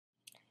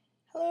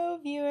Hello,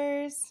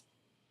 viewers.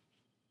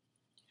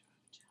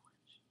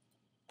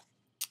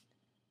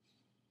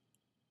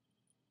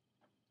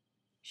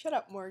 Shut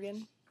up,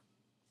 Morgan.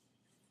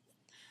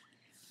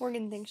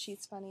 Morgan thinks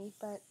she's funny,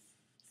 but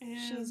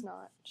she's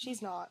not.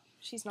 She's not.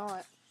 She's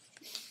not.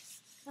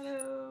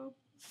 Hello.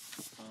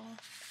 Oh.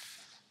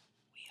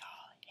 We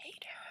all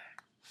hate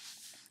her.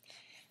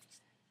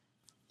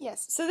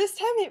 Yes, so this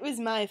time it was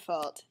my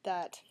fault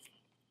that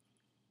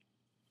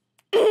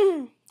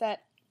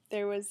that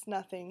there was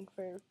nothing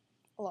for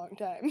a long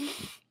time.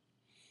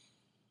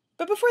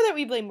 But before that,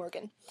 we blame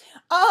Morgan.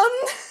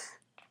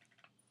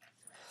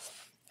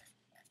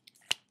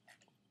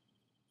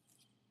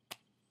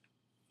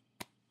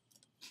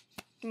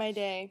 My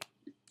day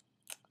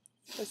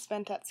was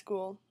spent at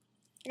school.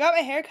 I got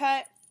my hair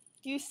cut.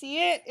 Do you see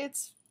it?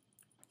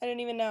 I don't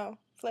even know,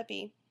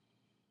 flippy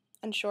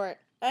and short.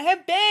 I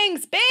have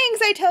bangs!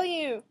 Bangs, I tell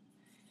you!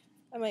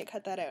 I might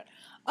cut that out.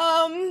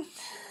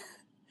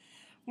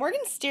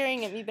 Morgan's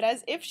staring at me, but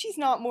as if she's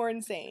not more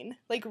insane.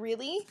 Like,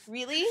 really?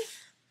 Really?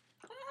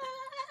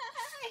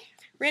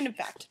 Random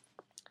fact.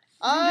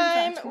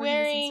 I'm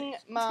wearing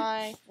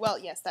my... Well,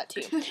 yes, that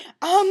too.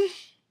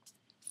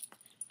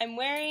 I'm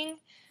wearing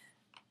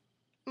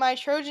my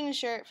Trojan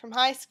shirt from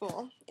high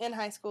school. In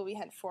high school, we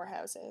had 4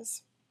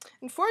 houses.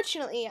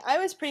 Unfortunately, I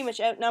was pretty much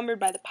outnumbered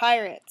by the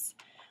Pirates,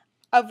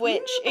 of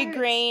which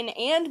Igraine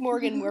and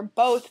Morgan were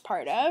both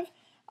part of.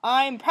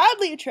 I'm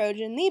proudly a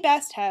Trojan, the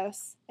best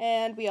house,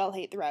 and we all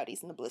hate the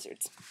Rowdies and the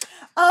Blizzards.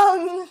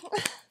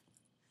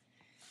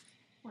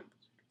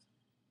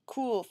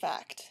 Cool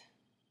fact.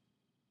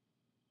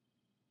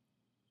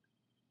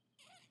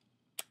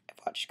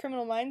 I've watched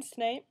Criminal Minds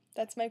tonight.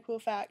 That's my cool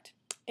fact.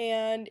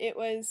 And it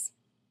was...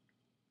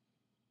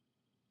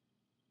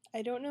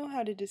 I don't know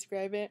how to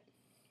describe it.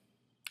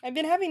 I've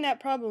been having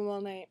that problem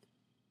all night.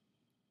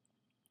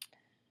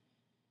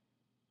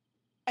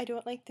 I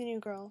don't like the new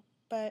girl,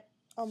 but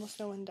almost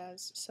no one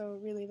does, so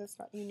really that's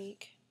not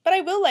unique. But I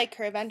will like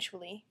her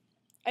eventually.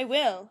 I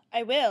will.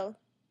 I will.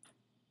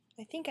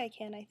 I think I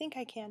can. I think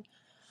I can.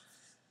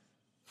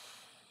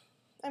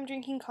 I'm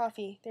drinking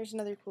coffee. There's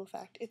another cool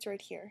fact. It's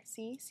right here.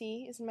 See?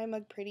 See? Isn't my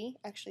mug pretty?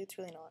 Actually, it's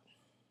really not.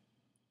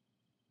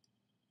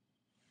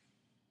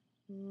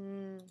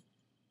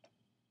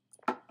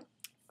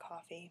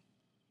 Coffee.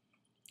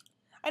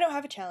 I don't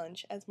have a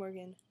challenge, as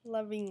Morgan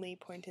lovingly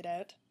pointed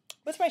out.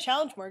 What's my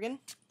challenge, Morgan?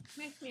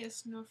 Make me a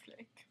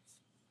snowflake.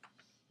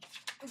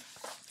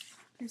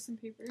 Here's some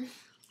paper.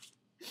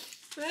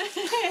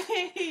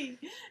 Hey!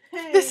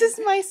 This is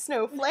my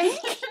snowflake.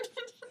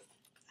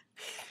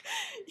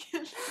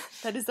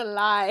 That is a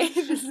lie.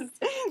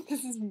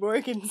 This is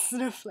Morgan's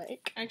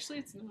snowflake. Actually,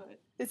 it's not.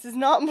 This is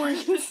not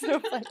Morgan's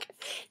snowflake.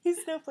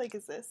 Whose snowflake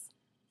is this?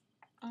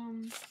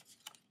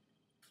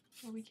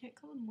 Well, we can't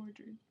call him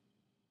Mordred.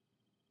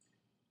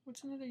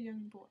 What's another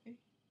young boy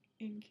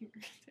in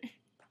kindergarten?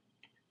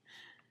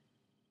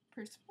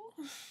 Percival?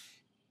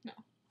 No,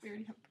 we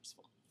already have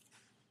Percival.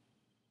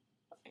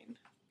 Fine.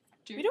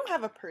 We don't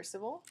have a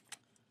Percival.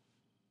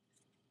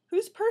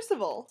 Who's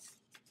Percival?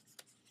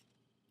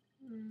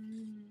 No,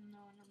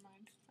 never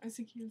mind. I was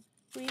thinking.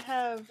 We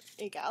have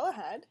a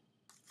Galahad.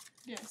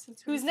 Yes,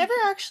 that's who's never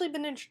actually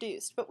been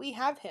introduced, but we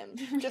have him,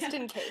 just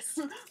in case.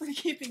 We're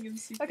keeping him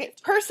secret. Okay,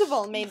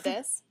 Percival made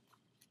this.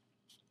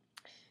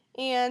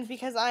 And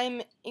because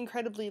I'm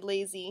incredibly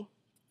lazy,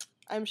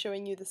 I'm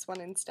showing you this one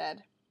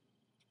instead.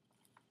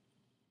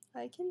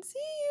 I can see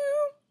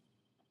you,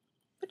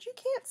 but you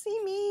can't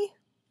see me.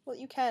 Well,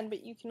 you can,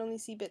 but you can only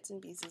see bits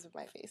and pieces of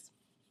my face.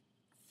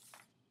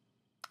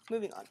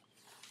 Moving on.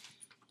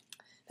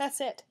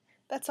 That's it.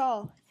 That's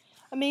all.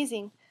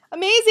 Amazing.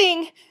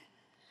 Amazing!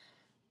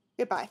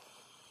 Goodbye.